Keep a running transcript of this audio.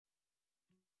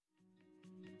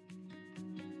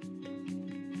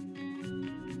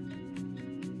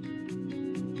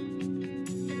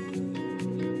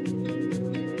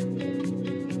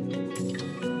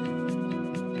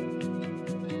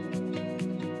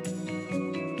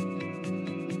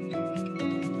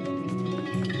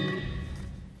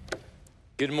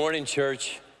Good morning,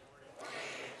 church.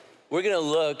 We're going to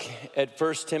look at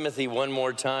 1 Timothy one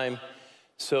more time.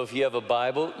 So if you have a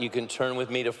Bible, you can turn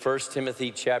with me to 1 Timothy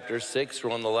chapter 6.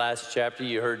 We're on the last chapter.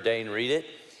 You heard Dane read it.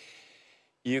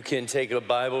 You can take a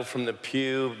Bible from the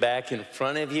pew back in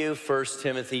front of you, 1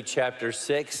 Timothy chapter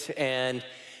 6. And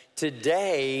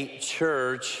today,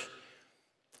 church,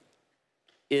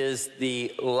 is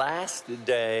the last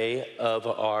day of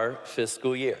our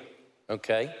fiscal year,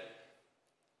 okay?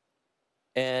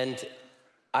 And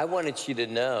I wanted you to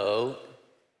know,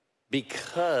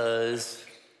 because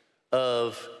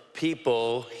of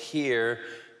people here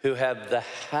who have the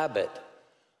habit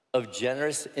of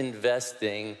generous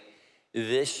investing,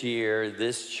 this year,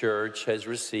 this church has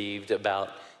received about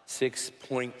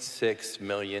 $6.6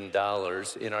 million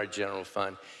in our general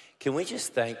fund. Can we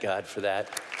just thank God for that?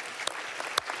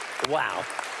 Wow.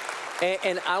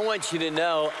 And I want you to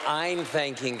know, I'm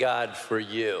thanking God for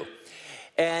you.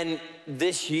 And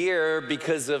this year,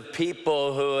 because of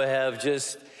people who have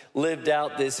just lived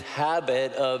out this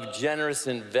habit of generous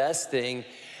investing,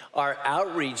 our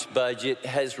outreach budget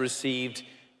has received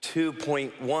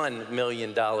 $2.1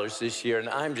 million this year, and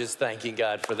I'm just thanking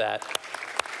God for that.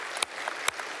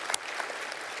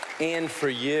 And for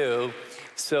you.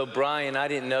 So Brian, I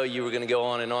didn't know you were gonna go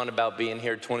on and on about being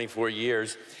here 24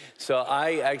 years. So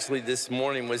I actually this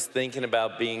morning was thinking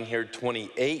about being here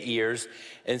 28 years.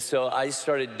 And so I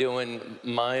started doing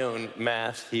my own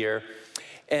math here.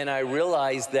 And I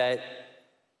realized that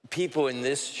people in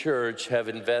this church have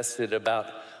invested about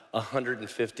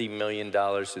 $150 million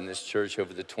in this church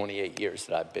over the 28 years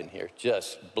that I've been here.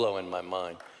 Just blowing my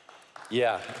mind.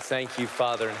 Yeah, thank you,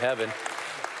 Father in heaven.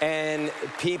 And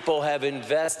people have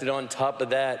invested on top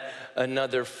of that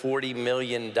another $40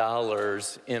 million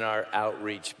in our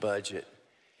outreach budget.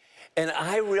 And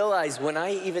I realize when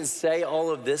I even say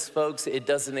all of this, folks, it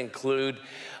doesn't include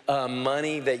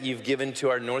money that you've given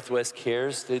to our Northwest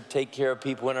Cares to take care of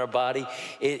people in our body.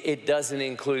 It doesn't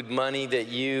include money that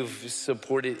you've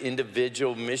supported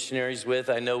individual missionaries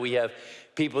with. I know we have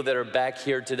people that are back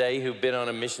here today who've been on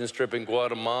a mission trip in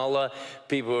Guatemala.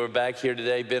 People who are back here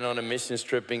today been on a mission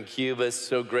trip in Cuba. It's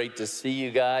so great to see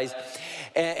you guys.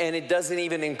 And it doesn't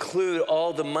even include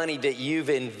all the money that you've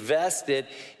invested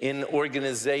in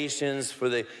organizations for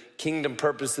the kingdom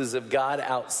purposes of God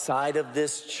outside of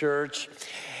this church.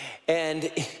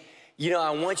 And, you know,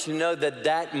 I want you to know that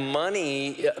that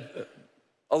money,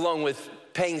 along with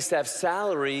paying staff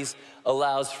salaries,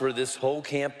 allows for this whole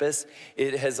campus.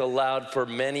 It has allowed for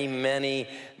many, many,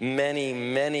 many,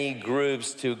 many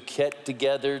groups to get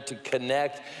together, to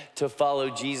connect, to follow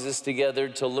Jesus together,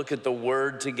 to look at the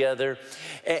Word together.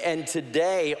 And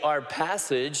today, our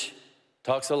passage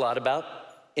talks a lot about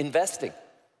investing.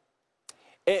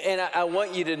 And I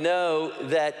want you to know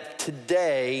that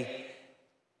today,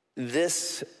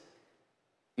 this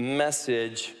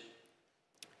message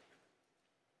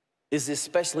is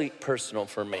especially personal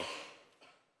for me.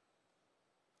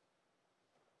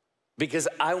 Because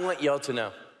I want y'all to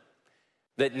know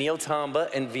that Neil Tomba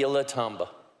and Neil Tomba,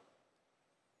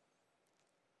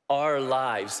 our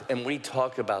lives, and we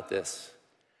talk about this,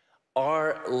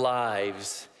 our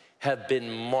lives have been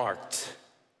marked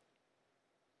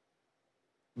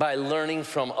by learning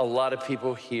from a lot of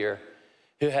people here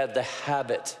who have the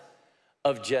habit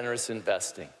of generous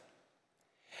investing.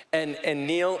 And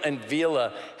Neil and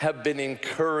Vila have been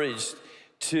encouraged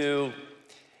to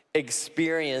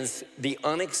experience the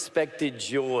unexpected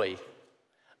joy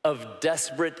of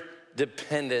desperate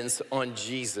dependence on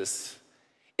Jesus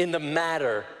in the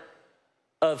matter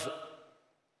of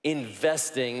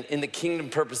investing in the kingdom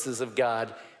purposes of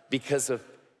God because of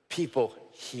people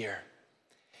here.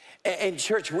 And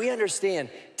church, we understand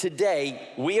today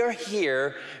we are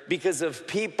here because of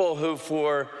people who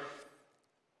for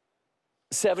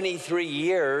 73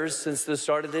 years since the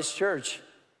start of this church,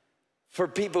 for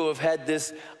people who have had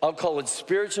this, I'll call it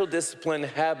spiritual discipline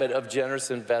habit of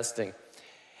generous investing.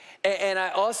 And I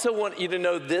also want you to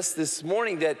know this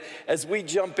morning, that as we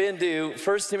jump into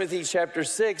 1 Timothy chapter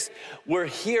 6, we're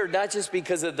here not just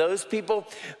because of those people,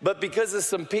 but because of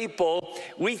some people.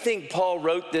 We think Paul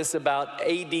wrote this about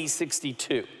AD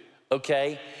 62.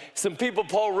 Okay? Some people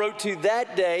Paul wrote to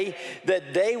that day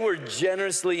that they were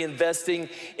generously investing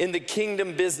in the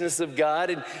kingdom business of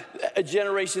God, and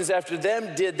generations after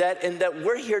them did that, and that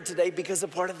we're here today because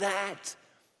of part of that.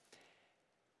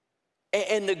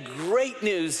 And the great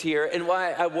news here, and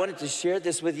why I wanted to share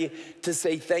this with you, to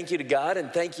say thank you to God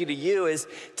and thank you to you, is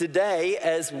today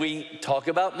as we talk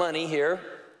about money here,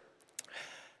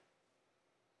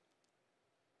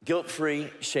 guilt-free,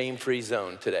 shame-free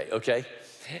zone today, okay?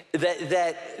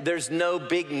 That there's no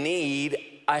big need.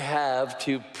 I have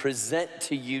to present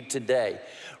to you today.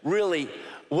 Really,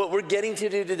 what we're getting to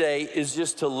do today is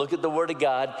just to look at the Word of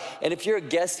God. And if you're a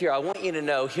guest here, I want you to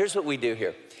know, here's what we do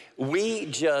here. We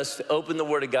just open the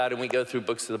Word of God and we go through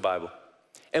books of the Bible.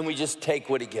 And we just take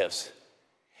what He gives.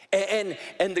 And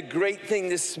the great thing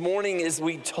this morning is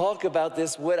we talk about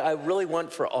this, what I really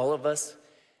want for all of us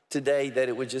today, that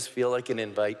it would just feel like an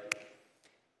invite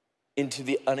into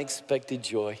the unexpected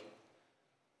joy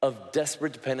of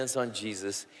desperate dependence on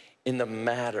Jesus in the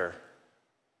matter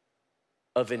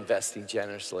of investing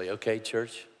generously, okay,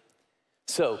 church?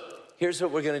 So here's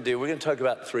what we're gonna do. We're gonna talk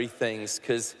about three things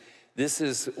because this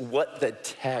is what the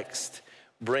text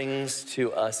brings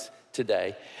to us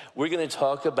today. We're gonna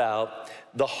talk about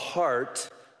the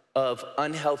heart of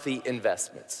unhealthy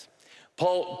investments.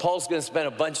 Paul's gonna spend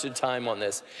a bunch of time on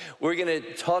this. We're gonna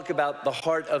talk about the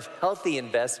heart of healthy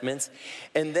investments,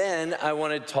 and then I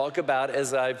wanna talk about,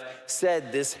 as I've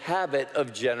said, this habit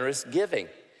of generous giving.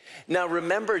 Now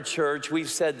remember, church,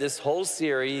 we've said this whole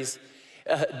series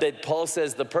that Paul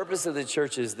says the purpose of the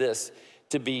church is this,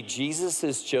 to be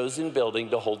Jesus' chosen building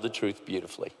to hold the truth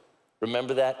beautifully.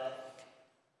 Remember that?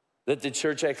 That the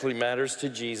church actually matters to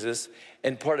Jesus,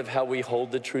 and part of how we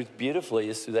hold the truth beautifully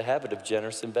is through the habit of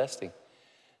generous investing.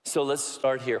 So let's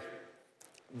start here.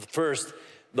 First,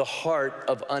 the heart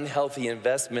of unhealthy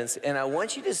investments, and I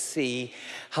want you to see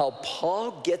how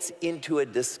Paul gets into a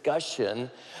discussion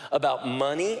about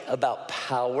money, about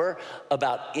power,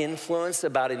 about influence,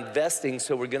 about investing.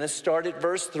 So we're gonna start at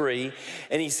verse 3,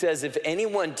 and he says, if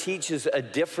anyone teaches a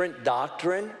different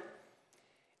doctrine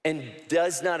and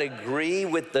does not agree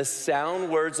with the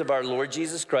sound words of our Lord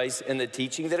Jesus Christ and the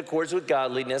teaching that accords with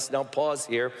godliness. Now pause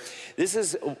here. This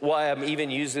is why I'm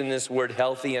even using this word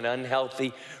healthy and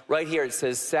unhealthy. Right here it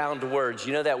says sound words.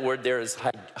 You know that word there is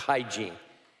hygiene.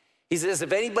 He says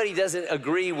if anybody doesn't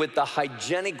agree with the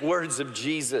hygienic words of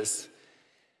Jesus,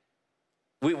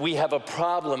 we have a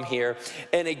problem here.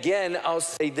 And again, I'll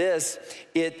say this,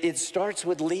 it starts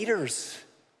with leaders.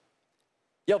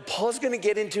 Paul's gonna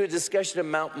get into a discussion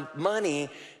about money,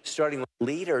 starting with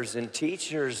leaders and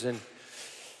teachers and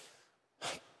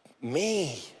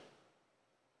me.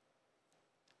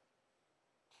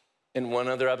 And one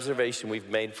other observation we've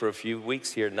made for a few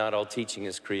weeks here, not all teaching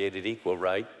is created equal,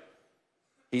 right?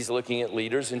 He's looking at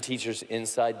leaders and teachers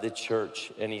inside the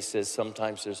church, and he says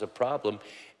sometimes there's a problem.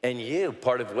 And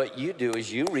part of what you do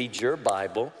is you read your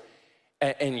Bible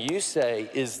and you say,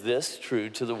 is this true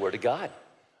to the Word of God?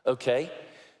 Okay?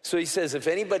 So he says, if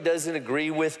anybody doesn't agree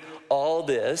with all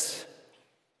this,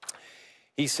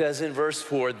 he says in verse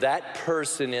 4, that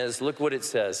person is, look what it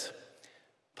says,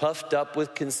 puffed up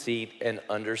with conceit and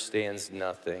understands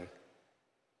nothing.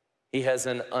 He has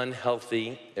an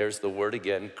unhealthy, there's the word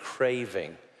again,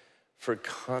 craving for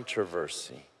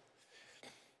controversy.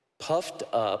 Puffed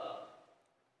up,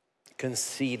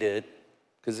 conceited,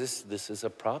 because this is a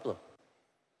problem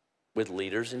with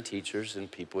leaders and teachers and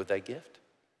people with that gift.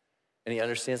 And he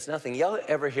understands nothing. Y'all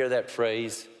ever hear that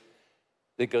phrase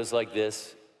that goes like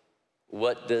this?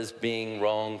 What does being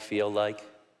wrong feel like?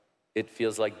 It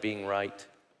feels like being right.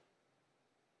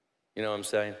 You know what I'm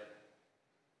saying?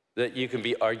 That you can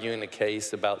be arguing a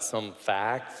case about some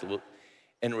fact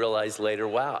and realize later,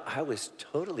 wow, I was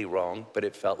totally wrong, but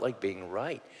it felt like being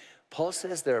right. Paul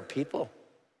says there are people,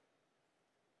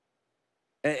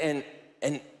 and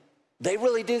they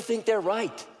really do think they're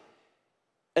right.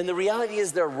 And the reality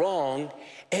is they're wrong,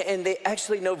 and they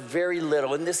actually know very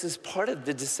little. And this is part of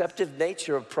the deceptive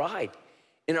nature of pride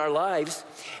in our lives.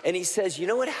 And he says, you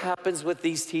know what happens with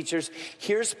these teachers?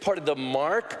 Here's part of the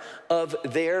mark of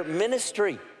their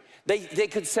ministry. They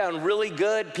could sound really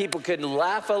good. People can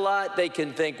laugh a lot. They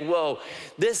can think, whoa,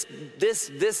 this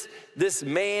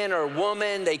man or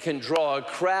woman, they can draw a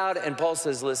crowd. And Paul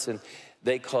says, listen,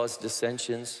 they cause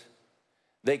dissensions.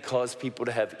 They cause people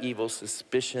to have evil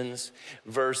suspicions.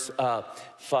 Verse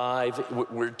 5,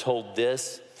 we're told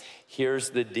this. Here's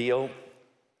the deal.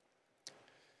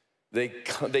 They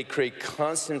create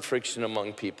constant friction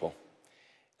among people.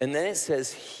 And then it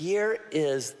says, here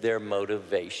is their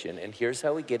motivation. And here's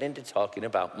how we get into talking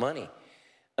about money.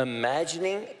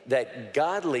 Imagining that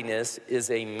godliness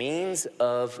is a means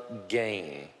of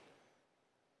gain.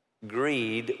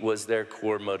 Greed was their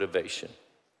core motivation.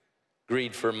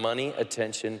 Greed for money,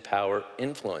 attention, power,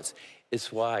 influence.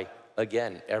 It's why,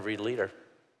 again, every leader,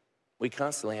 we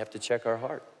constantly have to check our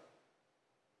heart.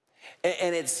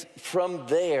 And it's from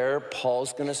there,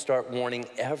 Paul's gonna start warning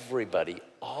everybody,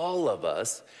 all of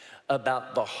us,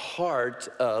 about the heart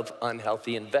of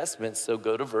unhealthy investments. So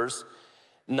go to verse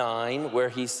 9, where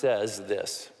he says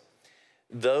this: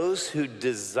 those who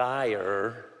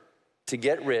desire to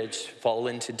get rich fall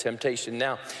into temptation.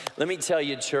 Now, let me tell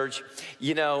you, church,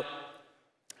 you know,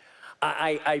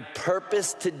 I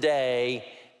purposed today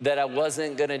that I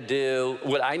wasn't gonna do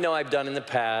what I know I've done in the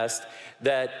past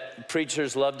that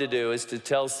preachers love to do, is to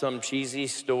tell some cheesy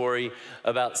story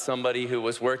about somebody who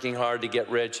was working hard to get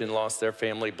rich and lost their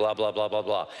family, blah, blah, blah, blah,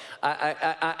 blah.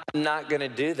 I'm not gonna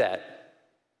do that.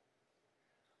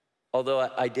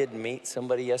 Although I did meet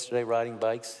somebody yesterday riding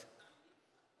bikes.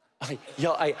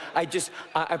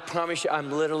 I promise you,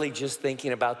 I'm literally just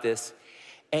thinking about this.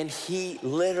 And he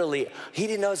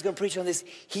didn't know I was gonna preach on this.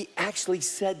 He actually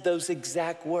said those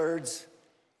exact words.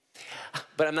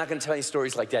 But I'm not gonna tell you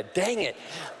stories like that. Dang it.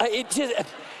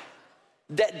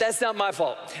 That's not my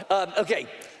fault. Okay,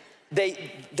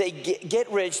 they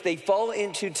get rich, they fall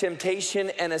into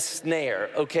temptation and a snare,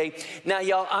 okay? Now,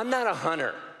 y'all, I'm not a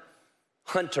hunter,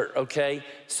 okay?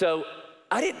 So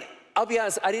I'll be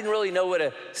honest, I didn't really know what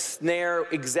a snare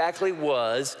exactly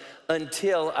was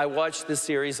until I watched the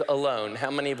series Alone.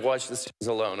 How many have watched the series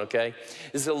Alone, okay?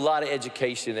 There's a lot of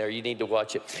education there. You need to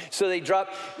watch it. So they drop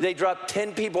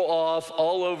 10 people off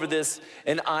all over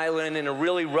an island in a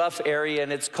really rough area,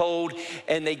 and it's cold,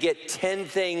 and they get 10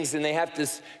 things, and they have to,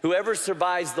 whoever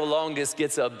survives the longest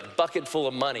gets a bucket full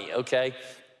of money, okay?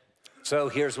 So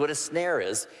here's what a snare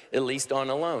is, at least on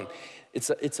Alone.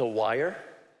 It's a wire.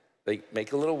 They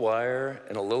make a little wire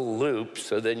and a little loop,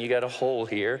 so then you got a hole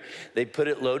here. They put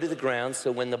it low to the ground,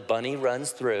 so when the bunny runs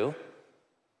through,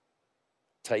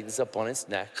 tightens up on its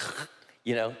neck,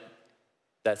 you know,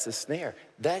 that's a snare.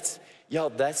 That's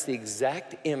the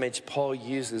exact image Paul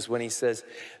uses when he says,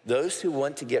 those who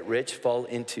want to get rich fall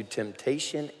into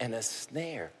temptation and a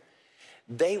snare.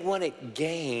 They want to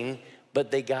gain,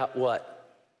 but they got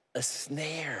what? A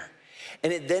snare.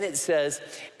 And then it says,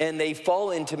 and they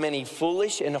fall into many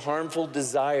foolish and harmful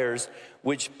desires,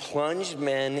 which plunge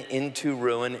men into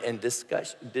ruin and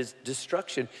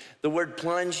destruction. The word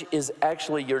plunge is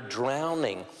actually you're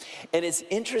drowning. And it's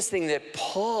interesting that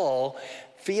Paul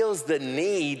feels the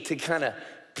need to kind of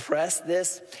press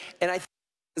this. And I think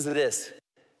because of this,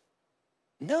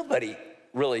 nobody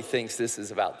really thinks this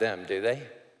is about them, do they?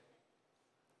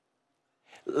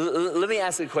 Let me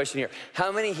ask you a question here.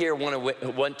 How many here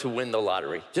want to win the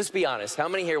lottery? Just be honest. How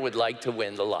many here would like to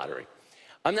win the lottery?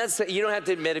 I'm not saying, you don't have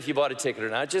to admit if you bought a ticket or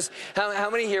not. Just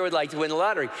how many here would like to win the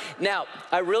lottery? Now,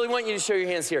 I really want you to show your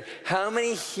hands here. How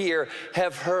many here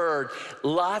have heard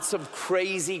lots of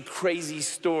crazy, crazy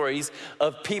stories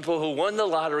of people who won the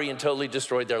lottery and totally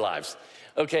destroyed their lives?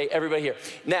 Okay, everybody here.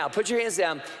 Now, put your hands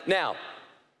down. Now,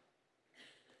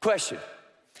 question.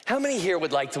 How many here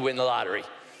would like to win the lottery?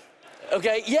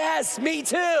 Okay, yes, me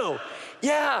too.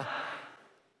 Yeah,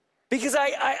 because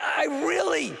I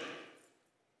really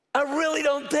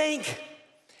don't think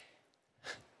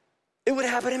it would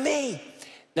happen to me.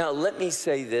 Now, let me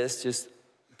say this, just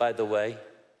by the way.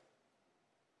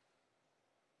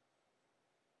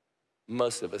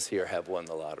 Most of us here have won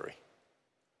the lottery,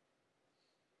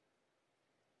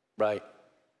 right?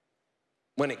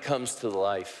 When it comes to the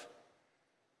life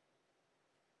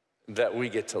that we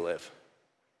get to live.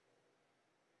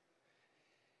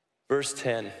 Verse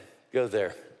 10, go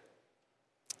there.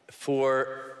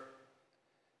 For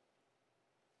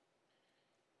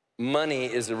money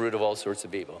is the root of all sorts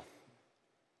of evil.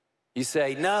 You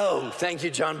say, no, thank you,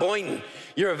 John Boynton.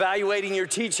 You're evaluating your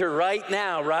teacher right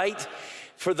now, right?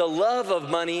 For the love of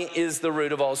money is the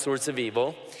root of all sorts of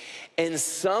evil. And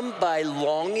some, by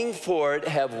longing for it,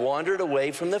 have wandered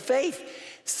away from the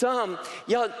faith. Some,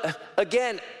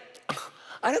 again,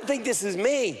 I don't think this is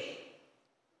me.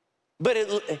 But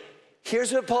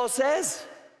here's what Paul says.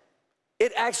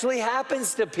 It actually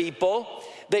happens to people.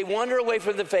 They wander away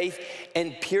from the faith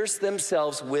and pierce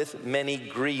themselves with many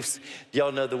griefs. Do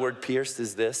y'all know the word pierced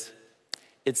is this?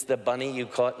 It's the bunny you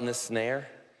caught in the snare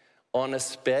on a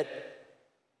spit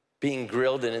being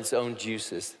grilled in its own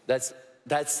juices.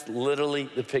 That's literally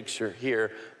the picture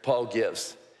here Paul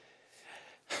gives.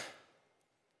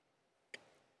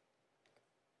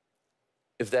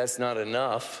 If that's not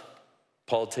enough,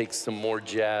 Paul takes some more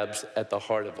jabs at the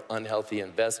heart of unhealthy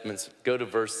investments. Go to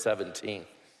verse 17.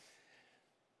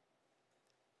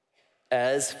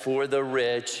 As for the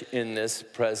rich in this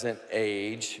present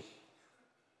age,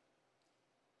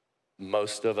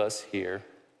 most of us here,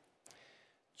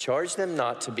 charge them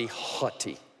not to be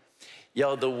haughty.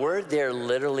 Y'all, the word there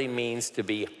literally means to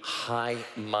be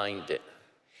high-minded.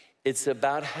 It's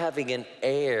about having an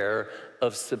air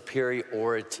of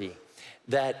superiority.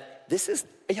 That this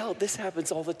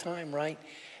happens all the time, right?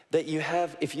 That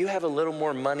if you have a little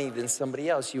more money than somebody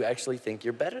else, you actually think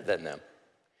you're better than them.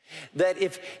 That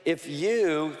if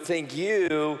you think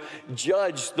you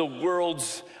judge the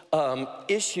world's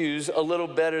issues a little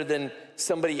better than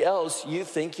somebody else, you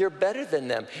think you're better than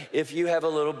them. If you have a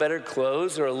little better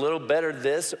clothes or a little better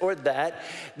this or that,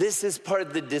 this is part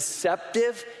of the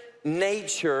deceptive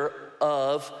nature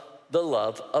of the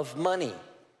love of money.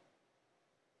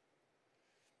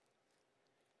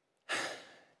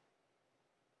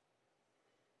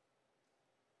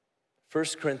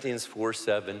 First Corinthians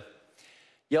 4:7.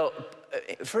 Yo,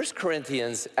 1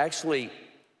 Corinthians actually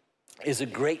is a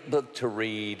great book to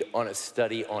read on a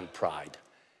study on pride.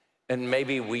 And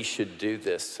maybe we should do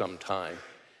this sometime.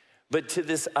 But to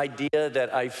this idea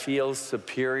that I feel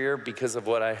superior because of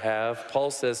what I have,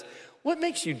 Paul says, what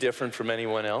makes you different from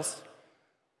anyone else?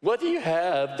 What do you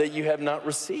have that you have not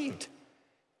received?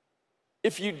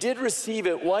 If you did receive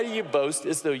it, why do you boast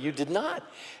as though you did not?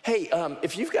 Hey,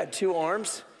 if you've got 2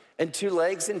 arms and 2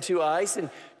 legs and 2 eyes and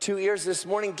 2 ears this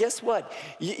morning, guess what?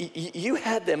 You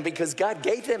had them because God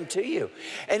gave them to you.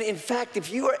 And in fact,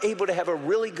 if you are able to have a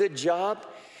really good job,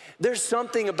 there's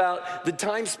something about the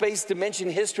time, space, dimension,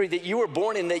 history that you were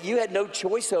born in that you had no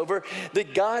choice over,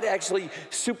 that God actually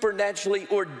supernaturally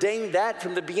ordained that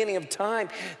from the beginning of time.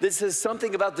 That says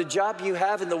something about the job you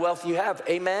have and the wealth you have.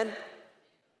 Amen?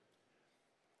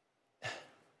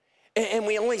 And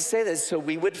we only say this so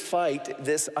we would fight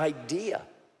this idea.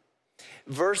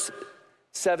 Verse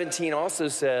 17 also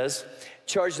says,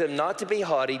 charge them not to be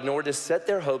haughty, nor to set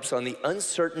their hopes on the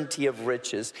uncertainty of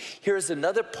riches. Here's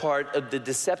another part of the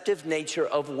deceptive nature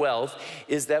of wealth,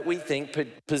 is that we think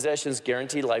possessions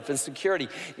guarantee life and security.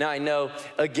 Now I know,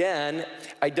 again,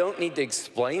 I don't need to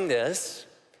explain this.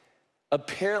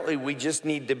 Apparently we just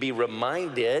need to be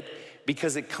reminded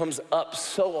because it comes up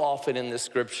so often in the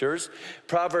scriptures.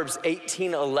 Proverbs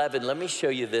 18:11, let me show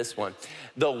you this one.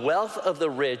 The wealth of the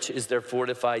rich is their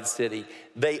fortified city.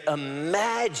 They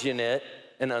imagine it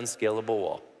an unscalable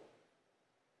wall.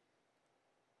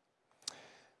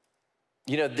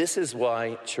 You know, this is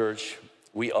why, church,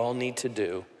 we all need to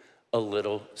do a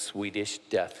little Swedish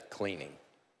death cleaning.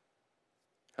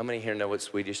 How many here know what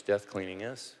Swedish death cleaning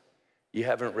is? You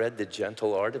haven't read The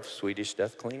Gentle Art of Swedish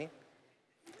Death Cleaning?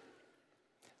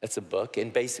 That's a book,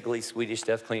 and basically Swedish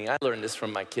death cleaning. I learned this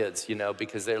from my kids, you know,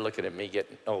 because they're looking at me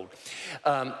getting old.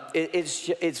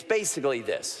 It's basically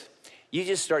this. You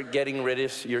just start getting rid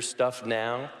of your stuff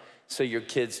now so your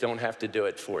kids don't have to do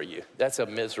it for you. That's a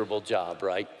miserable job,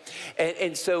 right?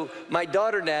 And so my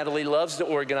daughter, Natalie, loves to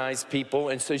organize people,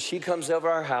 and so she comes over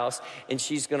our house, and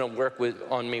she's gonna work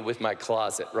on me with my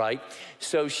closet, right?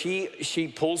 So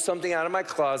she pulls something out of my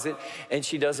closet, and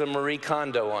she does a Marie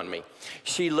Kondo on me.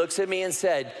 She looks at me and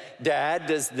said, Dad,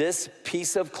 does this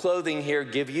piece of clothing here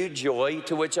give you joy?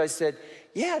 To which I said,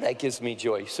 yeah, that gives me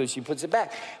joy. So she puts it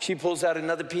back. She pulls out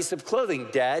another piece of clothing.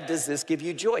 Dad, does this give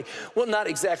you joy? Well, not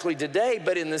exactly today,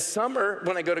 but in the summer,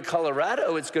 when I go to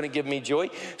Colorado, it's gonna give me joy.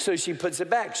 So she puts it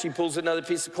back. She pulls another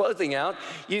piece of clothing out.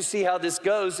 You see how this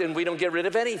goes, and we don't get rid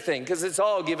of anything because it's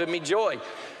all giving me joy.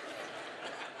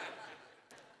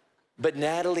 But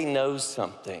Natalie knows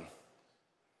something.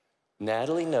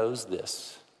 Natalie knows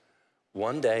this.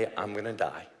 One day, I'm gonna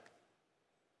die.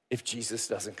 If Jesus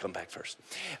doesn't come back first.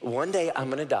 One day I'm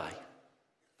gonna die.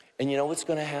 And you know what's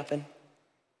gonna happen?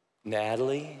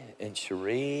 Natalie and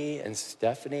Cherie and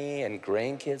Stephanie and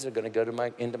grandkids are gonna go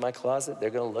into my closet. They're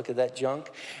gonna look at that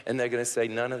junk and they're gonna say,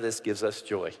 none of this gives us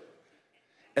joy.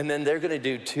 And then they're gonna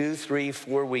do 2, 3,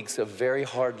 4 weeks of very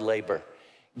hard labor,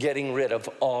 getting rid of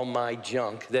all my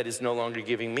junk that is no longer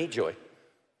giving me joy.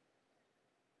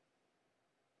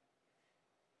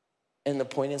 And the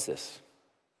point is this.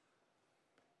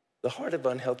 The heart of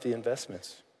unhealthy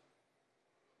investments.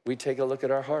 We take a look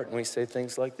at our heart and we say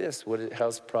things like this.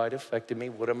 How's pride affected me?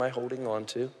 What am I holding on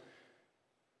to?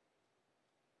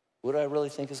 What do I really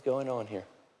think is going on here?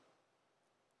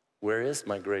 Where is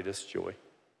my greatest joy?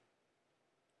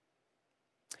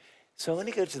 So let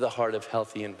me go to the heart of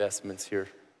healthy investments here.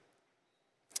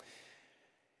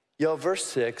 Verse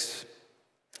 6,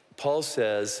 Paul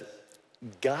says,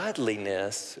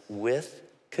 godliness with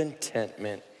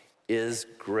contentment is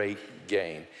great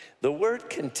gain. The word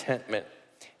contentment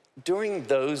during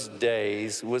those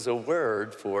days was a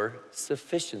word for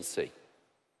sufficiency.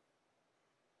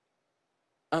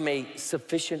 I'm a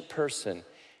sufficient person.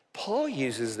 Paul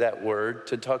uses that word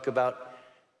to talk about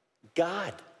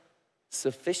God,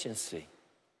 sufficiency.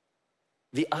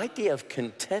 The idea of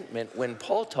contentment, when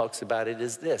Paul talks about it,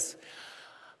 is this.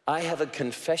 I have a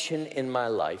confession in my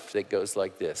life that goes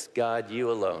like this. God, you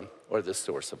alone are the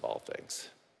source of all things.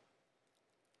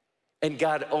 And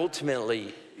God,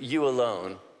 ultimately, you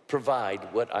alone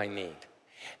provide what I need.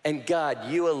 And God,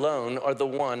 you alone are the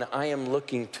one I am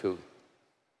looking to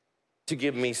to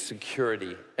give me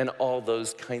security and all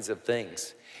those kinds of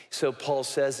things. So Paul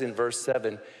says in verse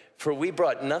 7, for we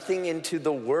brought nothing into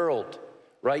the world,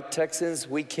 right, Texans?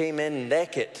 We came in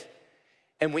naked,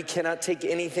 and we cannot take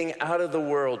anything out of the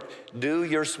world. Do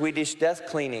your Swedish death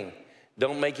cleaning.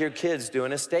 Don't make your kids do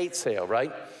an estate sale,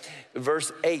 right?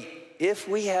 Verse 8, if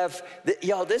we have,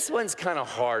 y'all, this one's kind of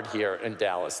hard here in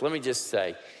Dallas. Let me just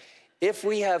say, if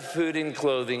we have food and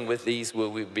clothing, with these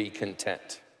will we be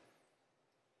content?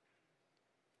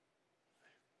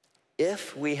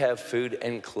 If we have food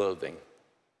and clothing,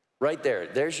 right there,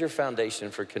 there's your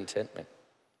foundation for contentment.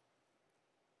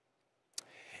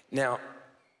 Now,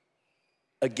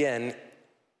 again,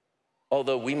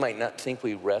 although we might not think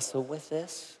we wrestle with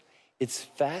this, it's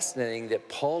fascinating that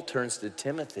Paul turns to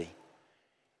Timothy,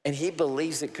 and he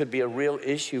believes it could be a real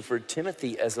issue for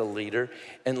Timothy as a leader.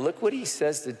 And look what he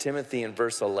says to Timothy in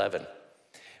verse 11.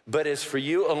 But as for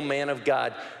you, O man of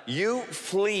God, you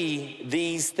flee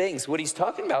these things. What he's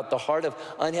talking about, the heart of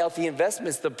unhealthy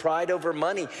investments, the pride over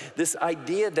money, this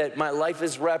idea that my life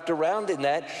is wrapped around in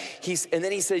that. And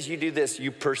then he says, you do this,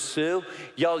 you pursue.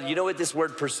 Y'all, you know what this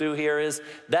word pursue here is?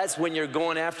 That's when you're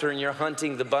going after and you're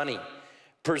hunting the bunny.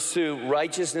 Pursue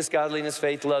righteousness, godliness,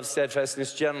 faith, love,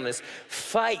 steadfastness, gentleness.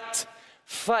 Fight.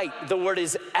 The word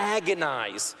is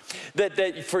agonize.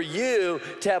 That for you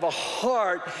to have a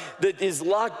heart that is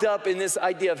locked up in this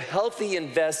idea of healthy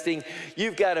investing,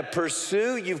 you've got to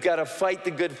pursue, you've got to fight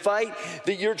the good fight,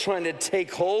 that you're trying to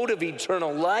take hold of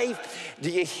eternal life. Do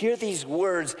you hear these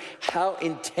words, how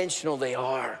intentional they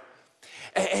are?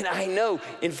 And I know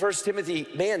in 1 Timothy,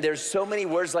 man, there's so many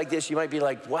words like this. You might be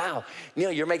like, wow,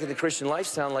 Neil, you're making the Christian life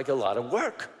sound like a lot of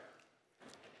work.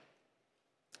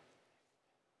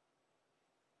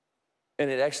 And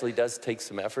it actually does take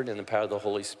some effort in the power of the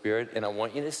Holy Spirit. And I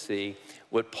want you to see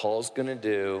what Paul's going to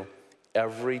do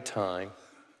every time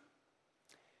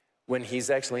when he's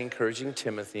actually encouraging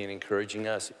Timothy and encouraging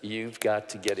us. You've got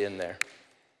to get in there.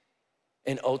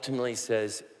 And ultimately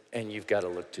says, and you've got to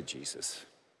look to Jesus.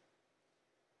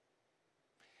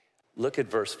 Look at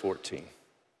verse 14.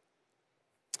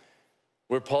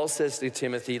 Where Paul says to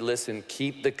Timothy, listen,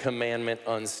 keep the commandment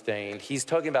unstained. He's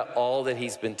talking about all that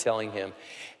he's been telling him.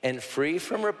 And free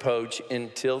from reproach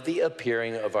until the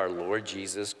appearing of our Lord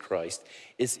Jesus Christ.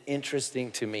 It's interesting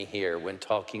to me here when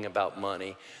talking about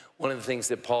money. One of the things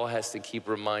that Paul has to keep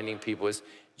reminding people is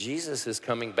Jesus is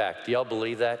coming back. Do y'all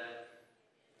believe that?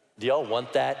 Do y'all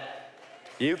want that?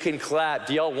 You can clap.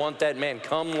 Do y'all want that? Man,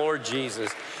 come Lord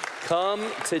Jesus. Come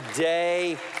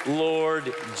today,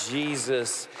 Lord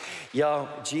Jesus. Y'all,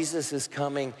 Jesus is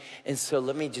coming. And so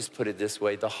let me just put it this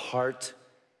way. The heart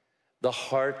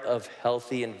of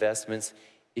healthy investments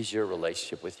is your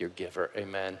relationship with your giver.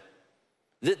 Amen.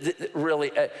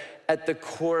 Really, at the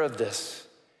core of this,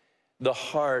 the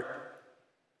heart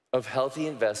of healthy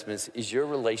investments is your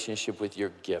relationship with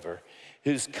your giver,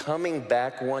 who's coming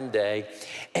back one day.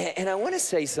 And I want to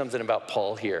say something about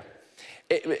Paul here.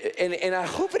 And I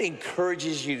hope it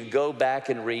encourages you to go back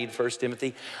and read 1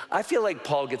 Timothy. I feel like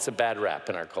Paul gets a bad rap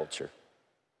in our culture.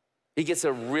 He gets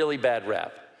a really bad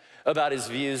rap about his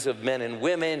views of men and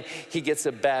women. He gets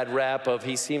a bad rap of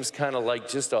he seems kind of like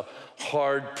just a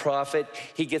hard prophet.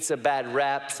 He gets a bad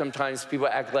rap. Sometimes people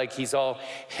act like he's all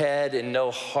head and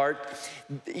no heart.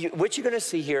 What you're going to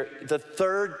see here, the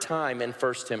third time in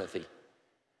 1 Timothy,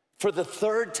 for the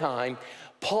third time,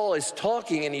 Paul is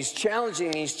talking and he's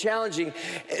challenging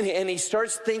and he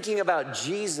starts thinking about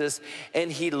Jesus,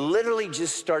 and he literally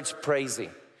just starts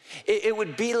praising. It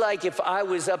would be like if I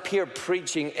was up here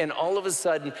preaching and all of a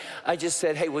sudden I just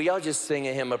said, hey, will y'all just sing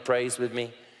a hymn of praise with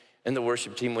me? And the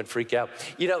worship team would freak out.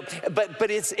 You know, but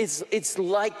it's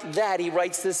like that. He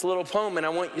writes this little poem, and I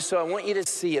want you to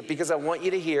see it, because I want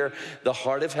you to hear the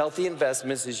heart of healthy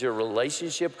investments is your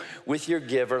relationship with your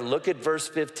giver. Look at verse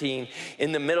 15.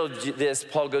 In the middle of this,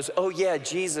 Paul goes, oh yeah,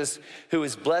 Jesus, who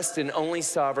is blessed and only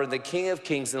sovereign, the King of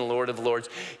kings and Lord of lords.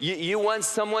 You want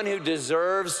someone who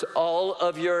deserves all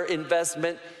of your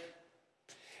investment?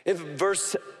 If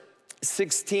verse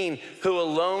 16, who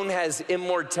alone has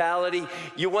immortality.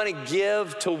 You want to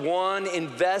give to one,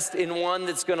 invest in one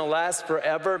that's going to last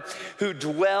forever, who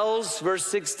dwells, verse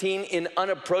 16, in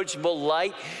unapproachable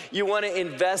light. You want to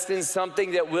invest in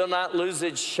something that will not lose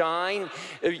its shine.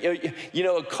 You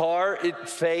know, a car, it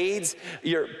fades.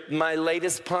 My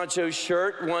latest poncho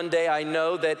shirt, one day I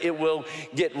know that it will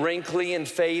get wrinkly and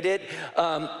faded.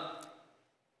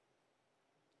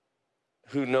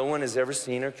 Who no one has ever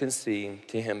seen or can see,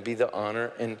 to him be the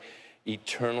honor and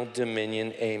eternal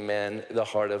dominion, amen. The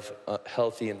heart of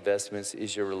healthy investments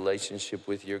is your relationship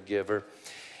with your giver.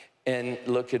 And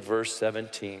look at verse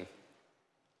 17.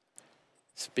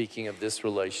 Speaking of this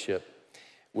relationship,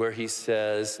 where he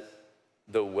says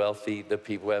the wealthy, the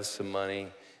people who have some money,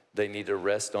 they need to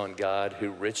rest on God who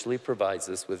richly provides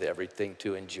us with everything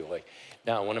to enjoy.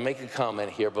 Now, I want to make a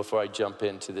comment here before I jump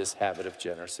into this habit of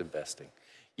generous investing.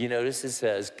 You notice it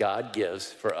says God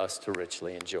gives for us to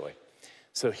richly enjoy.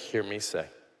 So hear me say,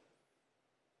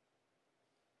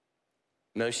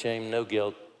 no shame, no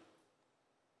guilt,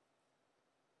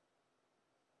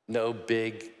 no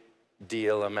big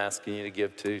deal I'm asking you to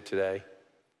give to today.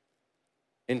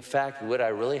 In fact, what I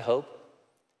really hope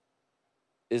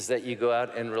is that you go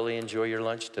out and really enjoy your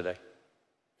lunch today.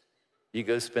 You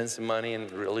go spend some money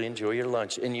and really enjoy your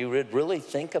lunch. And you would really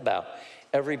think about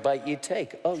every bite you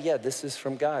take. Oh yeah, this is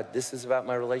from God. This is about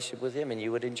my relationship with him, and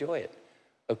you would enjoy it,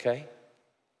 okay?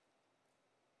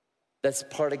 That's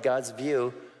part of God's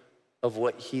view of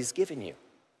what he's given you.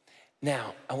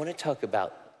 Now, I want to talk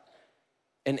about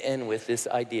and end with this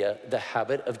idea, the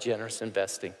habit of generous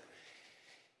investing.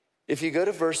 If you go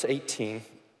to verse 18,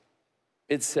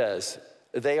 it says,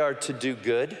 they are to do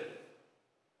good,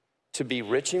 to be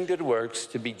rich in good works,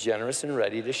 to be generous and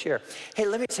ready to share. Hey,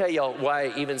 let me tell y'all why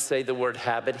I even say the word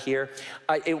habit here.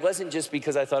 It wasn't just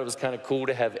because I thought it was kind of cool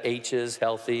to have H's,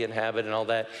 healthy and habit and all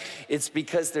that. It's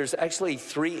because there's actually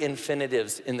 3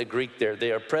 infinitives in the Greek there.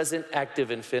 They are present active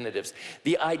infinitives.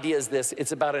 The idea is this: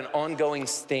 it's about an ongoing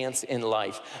stance in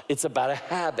life. It's about a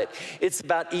habit. It's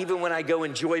about even when I go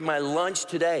enjoy my lunch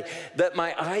today, that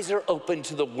my eyes are open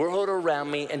to the world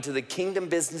around me and to the kingdom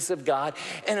business of God.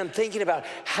 And I'm thinking about,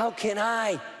 how can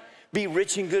I be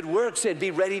rich in good works and be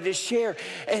ready to share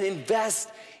and invest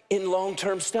in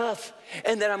long-term stuff?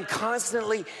 And that I'm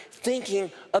constantly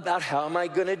thinking about, how am I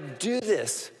gonna do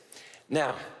this?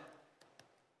 Now,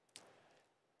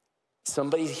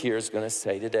 somebody here is gonna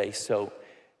say today, so,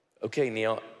 okay,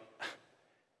 Neil,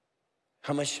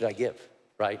 how much should I give,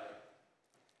 right?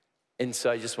 And so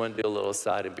I just want to do a little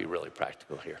aside and be really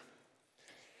practical here.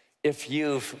 If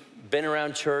you've been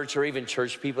around church or even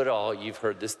church people at all, you've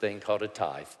heard this thing called a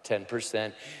tithe,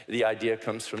 10%. The idea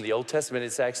comes from the Old Testament.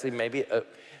 It's actually maybe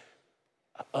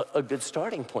a good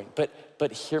starting point.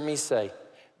 But hear me say,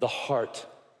 the heart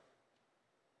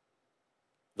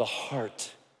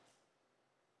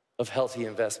of healthy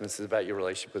investments is about your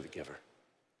relationship with the giver.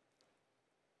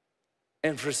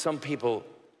 And for some people,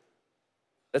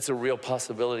 that's a real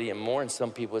possibility, and more, and some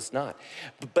people it's not.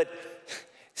 But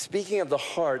speaking of the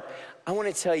heart, I want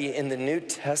to tell you, in the New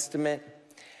Testament,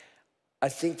 I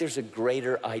think there's a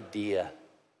greater idea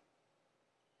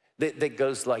that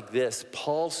goes like this.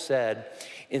 Paul said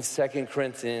in 2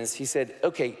 Corinthians, he said,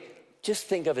 okay, just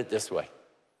think of it this way.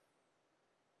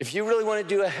 If you really want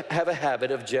to have a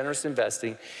habit of generous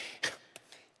investing,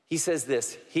 he says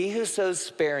this: he who sows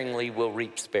sparingly will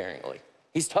reap sparingly.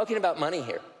 He's talking about money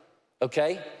here,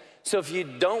 okay? So if you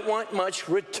don't want much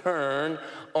return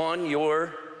on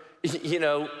your,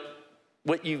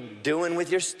 what you doing with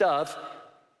your stuff,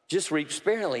 just reap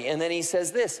sparingly. And then he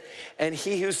says this: and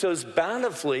he who sows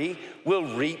bountifully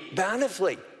will reap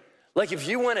bountifully. Like, if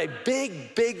you want a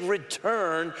big, big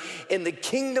return in the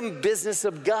kingdom business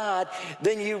of God,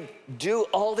 then you do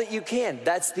all that you can.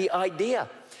 That's the idea.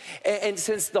 And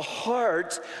since the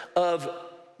heart of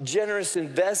generous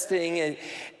investing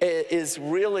is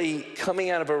really coming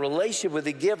out of a relationship with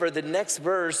the giver, the next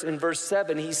verse, in verse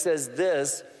 7, he says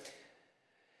this: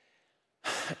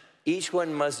 each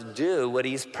one must do what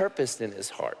he's purposed in his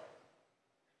heart,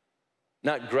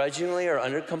 not grudgingly or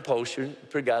under compulsion,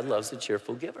 for God loves a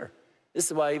cheerful giver. This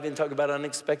is why I even talk about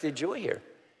unexpected joy here.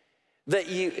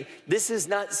 This is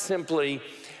not simply,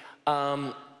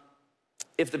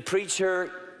 if the preacher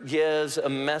gives a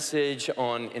message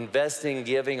on investing,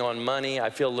 giving, on money, I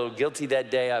feel a little guilty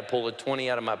that day, I pull a 20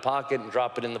 out of my pocket and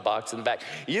drop it in the box in the back.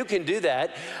 You can do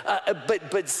that,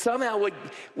 but somehow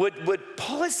what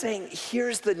Paul is saying,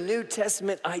 here's the New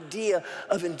Testament idea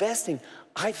of investing.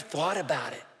 I've thought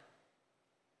about it.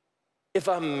 If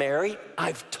I'm married,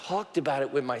 I've talked about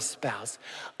it with my spouse.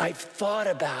 I've thought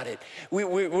about it.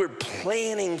 We're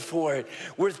planning for it.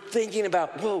 We're thinking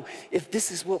about, whoa, if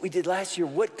this is what we did last year,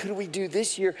 what could we do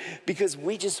this year? Because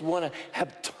we just want to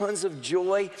have tons of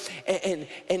joy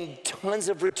and tons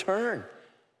of return.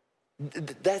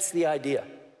 That's the idea,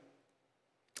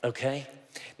 okay?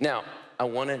 Now, I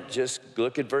want to just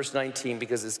look at verse 19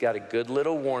 because it's got a good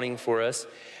little warning for us.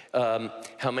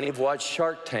 How many have watched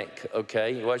Shark Tank?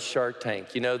 Okay, you watch Shark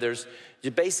Tank. You know, there's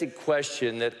a basic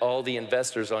question that all the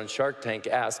investors on Shark Tank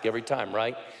ask every time,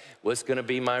 right? What's gonna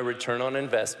be my return on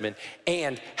investment?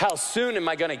 And how soon am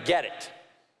I gonna get it?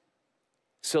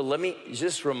 So let me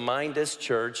just remind us,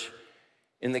 church,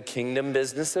 in the kingdom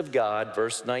business of God,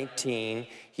 verse 19,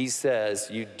 he says,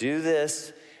 you do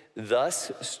this,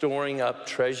 thus storing up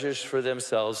treasures for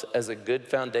themselves as a good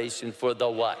foundation for the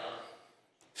what?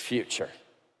 Future.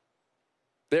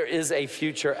 There is a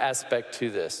future aspect to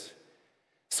this.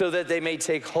 So that they may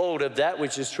take hold of that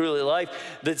which is truly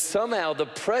life, that somehow the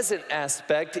present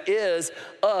aspect is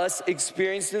us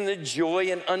experiencing the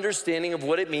joy and understanding of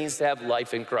what it means to have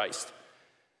life in Christ.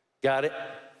 Got it?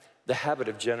 The habit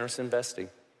of generous investing.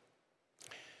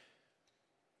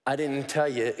 I didn't tell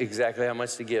you exactly how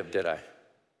much to give, did I?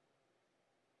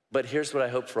 But here's what I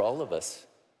hope for all of us.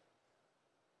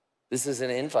 This is an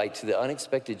invite to the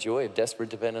unexpected joy of desperate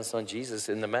dependence on Jesus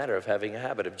in the matter of having a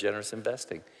habit of generous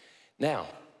investing. Now,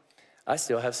 I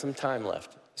still have some time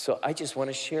left, so I just want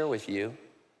to share with you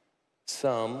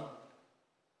some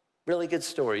really good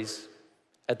stories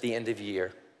at the end of the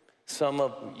year. Some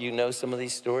of you know some of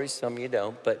these stories, some you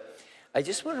don't, but I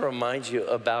just want to remind you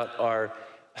about our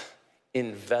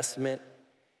investment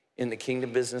in the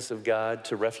kingdom business of God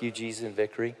to refugees in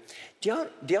Vickery. Do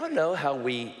y'all know how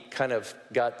we kind of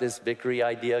got this Vickery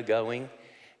idea going?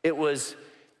 It was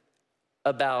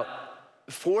about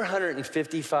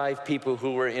 455 people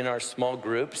who were in our small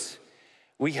groups.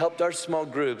 We helped our small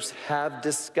groups have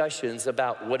discussions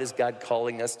about what is God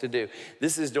calling us to do.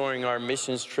 This is during our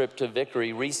missions trip to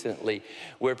Vickery recently,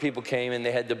 where people came and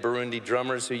they had the Burundi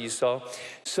drummers who you saw.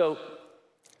 So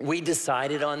we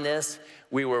decided on this.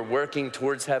 We were working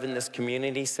towards having this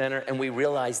community center, and we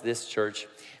realized this, church,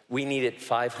 we needed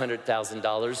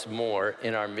 $500,000 more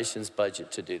in our missions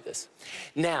budget to do this.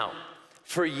 Now,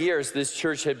 for years, this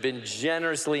church had been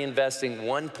generously investing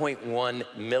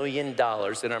 $1.1 million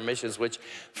in our missions, which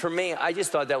for me, I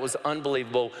just thought that was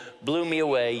unbelievable, blew me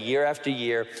away year after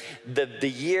year. The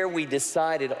year we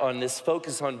decided on this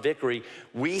focus on Vickery,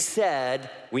 we said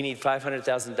we need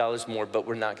 $500,000 more, but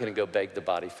we're not gonna go beg the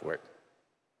body for it.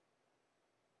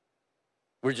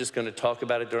 We're just gonna talk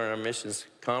about it during our missions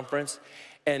conference.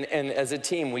 And as a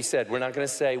team, we said, we're not gonna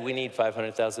say we need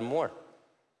 500,000 more.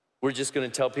 We're just gonna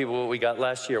tell people what we got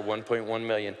last year, 1.1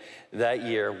 million. That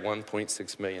year,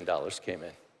 $1.6 million came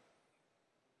in.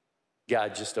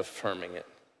 God just affirming it.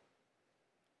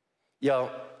 Y'all,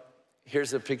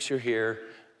 here's a picture here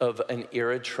of an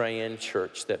Eritrean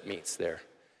church that meets there.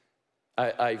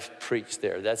 I've preached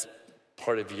there. That's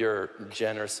part of your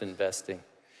generous investing.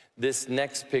 This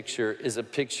next picture is a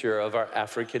picture of our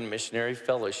African Missionary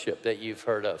Fellowship that you've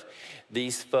heard of.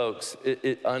 These folks,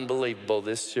 unbelievable.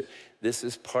 This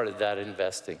is part of that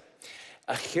investing.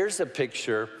 Here's a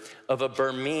picture of a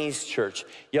Burmese church.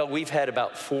 Y'all, we've had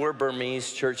about 4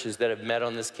 Burmese churches that have met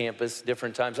on this campus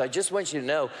different times. I just want you to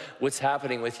know what's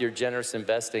happening with your generous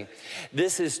investing.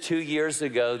 This is 2 years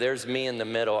ago. There's me in the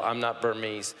middle. I'm not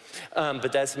Burmese,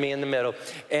 but that's me in the middle.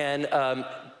 And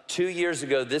 2 years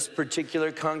ago, this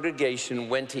particular congregation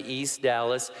went to East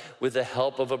Dallas with the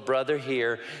help of a brother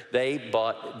here. They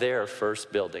bought their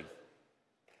first building.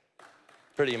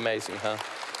 Pretty amazing, huh?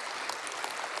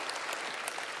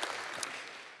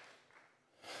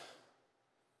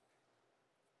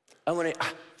 I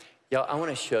want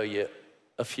to show you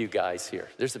a few guys here.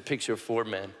 There's a picture of 4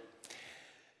 men.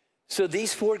 So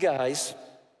these 4 guys,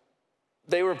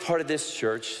 they were part of this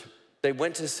church. They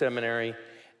went to seminary,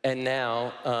 and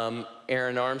now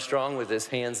Aaron Armstrong with his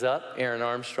hands up. Aaron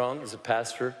Armstrong is a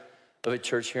pastor of a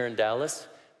church here in Dallas.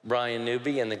 Brian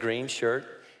Newby in the green shirt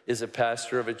is a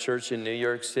pastor of a church in New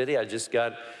York City. I just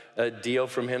got a deal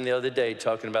from him the other day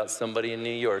talking about somebody in New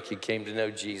York. He came to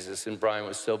know Jesus, and Brian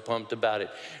was so pumped about it.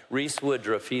 Reese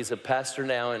Woodruff, he's a pastor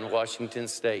now in Washington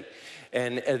State.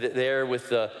 And there with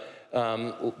the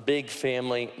big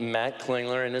family, Matt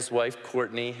Klingler and his wife,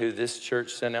 Courtney, who this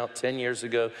church sent out 10 years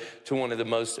ago to one of the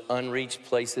most unreached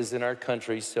places in our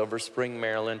country, Silver Spring,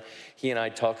 Maryland. He and I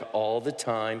talk all the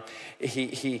time.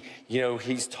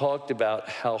 He's talked about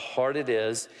how hard it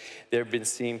is. They've been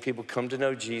seeing people come to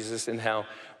know Jesus, and how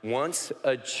once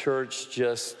a church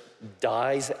just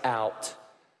dies out,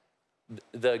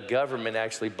 the government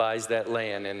actually buys that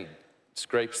land and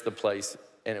scrapes the place,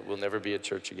 and it will never be a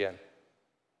church again.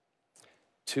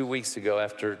 2 weeks ago,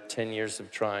 after 10 years of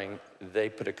trying, they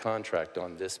put a contract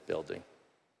on this building.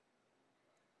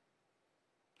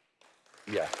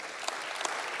 Yeah.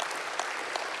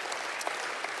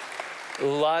 A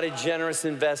lot of generous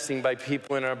investing by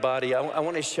people in our body. I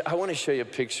want to show you a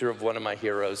picture of one of my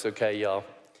heroes, okay, y'all?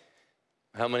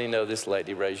 How many know this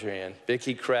lady? Raise your hand.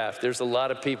 Vicki Kraft. There's a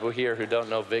lot of people here who don't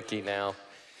know Vicki now.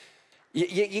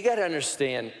 You got to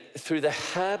understand, through the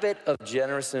habit of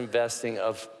generous investing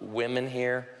of women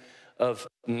here, of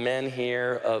men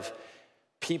here, of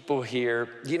people here,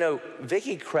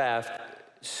 Vicki Kraft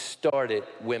started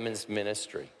women's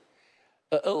ministry.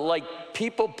 Like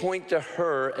people point to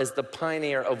her as the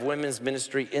pioneer of women's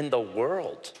ministry in the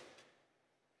world.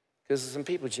 Because of some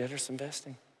people, generous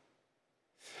investing.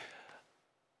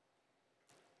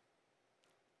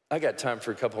 I got time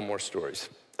for a couple more stories.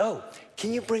 Oh,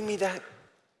 can you bring me that?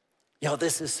 Y'all,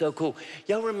 this is so cool.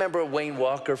 Y'all remember Wayne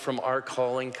Walker from Our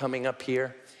Calling coming up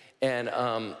here and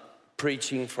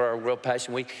preaching for our World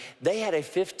Passion Week? They had a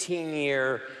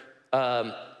 15-year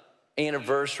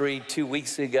anniversary 2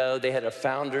 weeks ago. They had a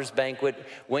founders banquet.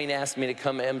 Wayne asked me to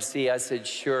come MC. I said,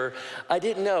 sure. I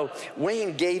didn't know.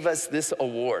 Wayne gave us this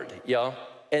award, y'all.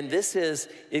 And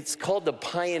it's called the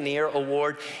Pioneer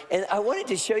Award. And I wanted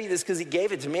to show you this because he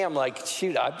gave it to me. I'm like,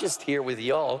 shoot, I'm just here with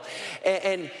y'all.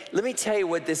 And let me tell you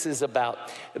what this is about.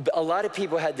 A lot of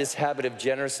people had this habit of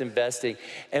generous investing.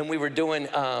 And we were doing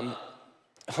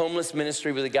homeless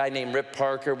ministry with a guy named Rip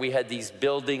Parker. We had these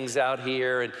buildings out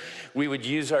here, and we would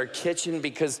use our kitchen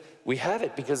because we have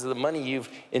it because of the money you've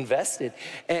invested.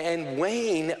 And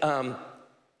Wayne,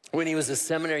 when he was a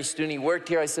seminary student, he worked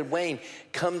here. I said, Wayne,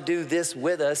 come do this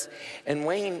with us. And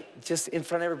Wayne, just in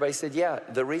front of everybody, said, yeah,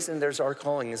 the reason there's Our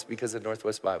Calling is because of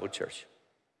Northwest Bible Church.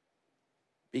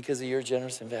 Because of your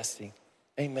generous investing.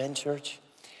 Amen, church?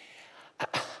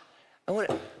 I want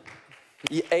to,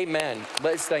 yeah, amen.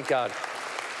 Let's thank God.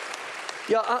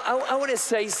 Yeah, I want to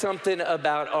say something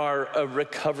about our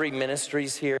recovery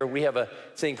ministries here. We have a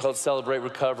thing called Celebrate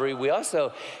Recovery. We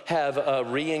also have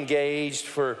Re-Engaged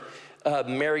for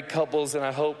married couples, and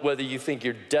I hope whether you think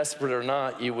you're desperate or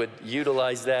not, you would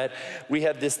utilize that. We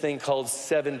have this thing called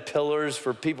 7 Pillars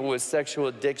for people with sexual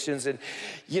addictions. And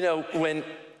you know,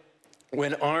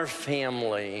 when our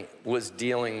family was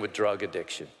dealing with drug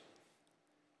addiction,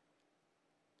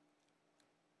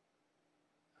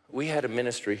 we had a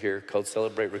ministry here called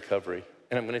Celebrate Recovery.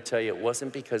 And I'm going to tell you, it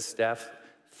wasn't because staff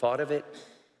thought of it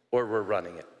or were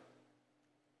running it.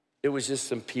 It was just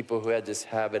some people who had this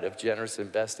habit of generous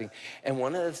investing. And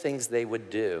one of the things they would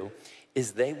do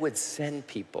is they would send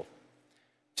people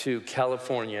to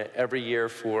California every year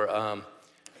for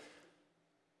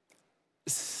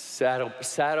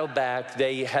Saddleback.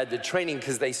 They had the training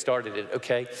because they started it,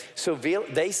 okay? So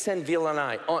they send Veal and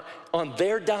I on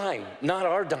their dime, not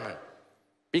our dime.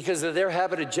 Because of their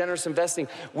habit of generous investing,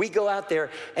 we go out there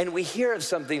and we hear of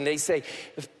something. They say,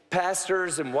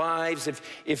 pastors and wives,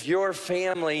 if your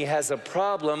family has a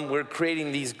problem, we're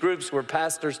creating these groups where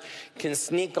pastors can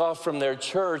sneak off from their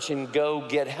church and go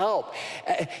get help.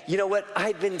 You know what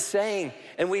I've been saying,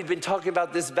 and we've been talking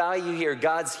about this value here,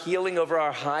 God's healing over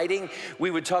our hiding.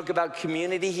 We would talk about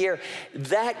community here.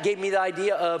 That gave me the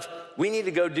idea of we need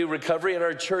to go do recovery at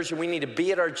our church, and we need to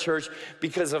be at our church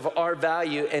because of our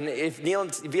value. And if Neil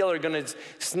and Veal are gonna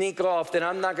sneak off, then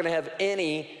I'm not gonna have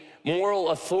any moral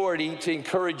authority to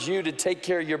encourage you to take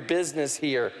care of your business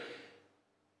here.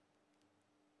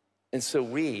 And so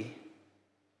we,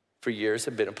 for years,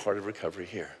 have been a part of recovery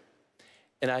here.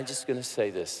 And I'm just gonna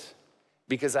say this,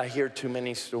 because I hear too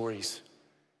many stories.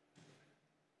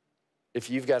 If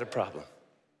you've got a problem,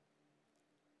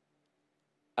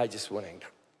 I just wanna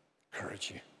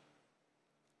encourage you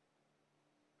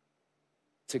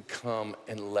to come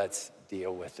and let's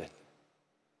deal with it.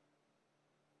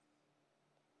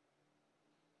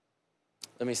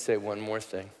 Let me say one more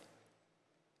thing.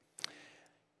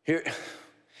 Here,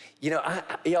 you know,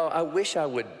 I wish I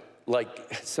would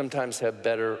like sometimes have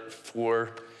better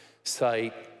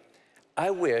foresight. I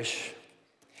wish,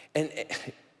 and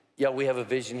y'all, we have a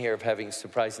vision here of having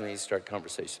surprisingly start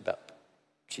conversations about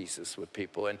Jesus with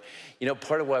people. And you know,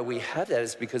 part of why we have that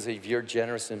is because of your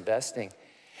generous investing,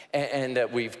 and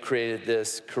that we've created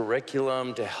this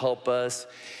curriculum to help us.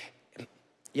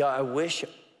 Yeah, I wish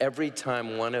every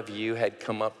time one of you had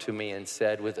come up to me and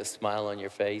said with a smile on your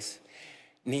face,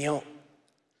 Neil,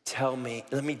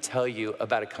 let me tell you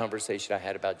about a conversation I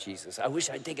had about Jesus. I wish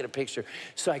I'd taken a picture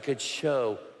so I could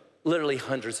show literally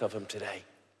hundreds of them today.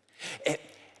 And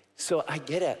so I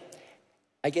get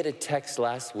a text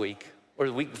last week, or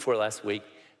the week before last week,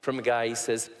 from a guy. He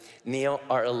says, Neil,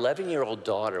 our 11-year-old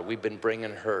daughter, we've been bringing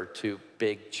her to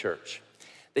big church.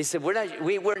 They said,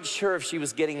 we weren't sure if she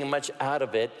was getting much out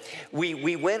of it.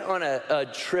 We went on a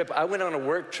trip. I went on a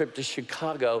work trip to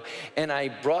Chicago, and I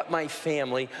brought my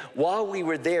family. While we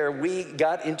were there, we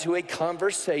got into a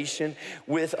conversation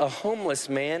with a homeless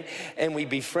man, and we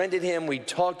befriended him. We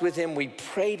talked with him. We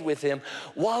prayed with him.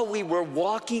 While we were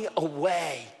walking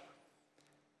away,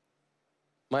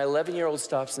 my 11-year-old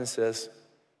stops and says,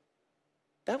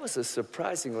 that was a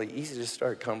surprisingly easy to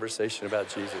start conversation about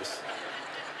Jesus.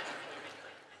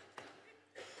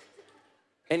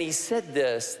 And he said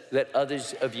this that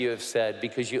others of you have said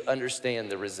because you understand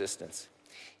the resistance.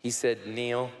 He said,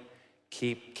 Neil,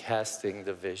 keep casting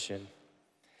the vision.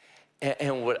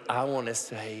 And what I want to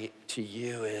say to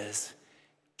you is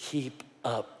keep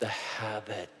up the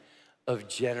habit of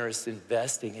generous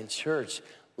investing in church.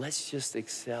 Let's just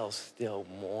excel still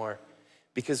more.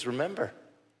 Because remember,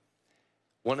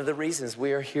 one of the reasons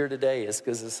we are here today is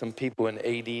because of some people in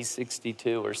AD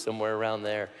 62 or somewhere around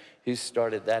there who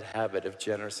started that habit of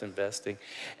generous investing.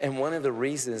 And one of the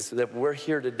reasons that we're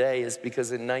here today is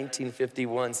because in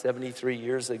 1951, 73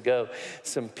 years ago,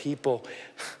 some people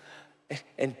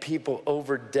and people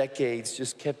over decades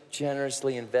just kept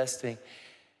generously investing.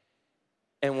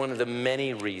 And one of the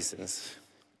many reasons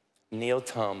Neil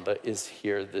Tomba is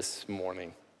here this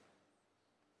morning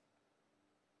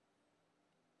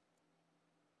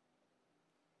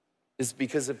is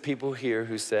because of people here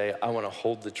who say, I want to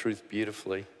hold the truth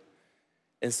beautifully.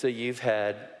 And so you've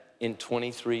had, in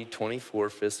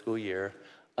 23-24 fiscal year,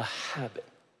 a habit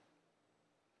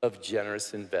of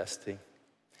generous investing.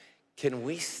 Can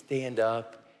we stand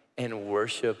up and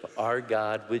worship our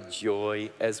God with joy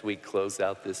as we close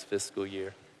out this fiscal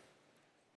year?